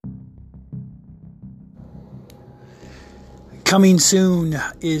Coming soon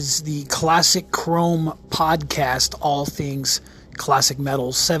is the Classic Chrome podcast, all things classic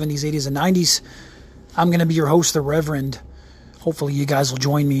metal, 70s, 80s, and 90s. I'm going to be your host, the Reverend. Hopefully you guys will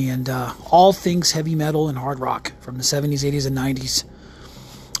join me, and all things heavy metal and hard rock from the 70s, 80s, and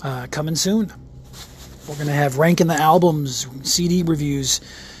 90s coming soon. We're going to have ranking the albums, CD reviews,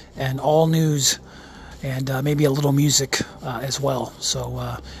 and all news, and maybe a little music as well.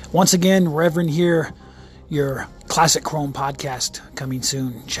 So once again, Reverend here, your Classic Chrome podcast coming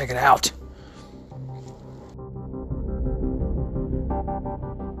soon. Check it out.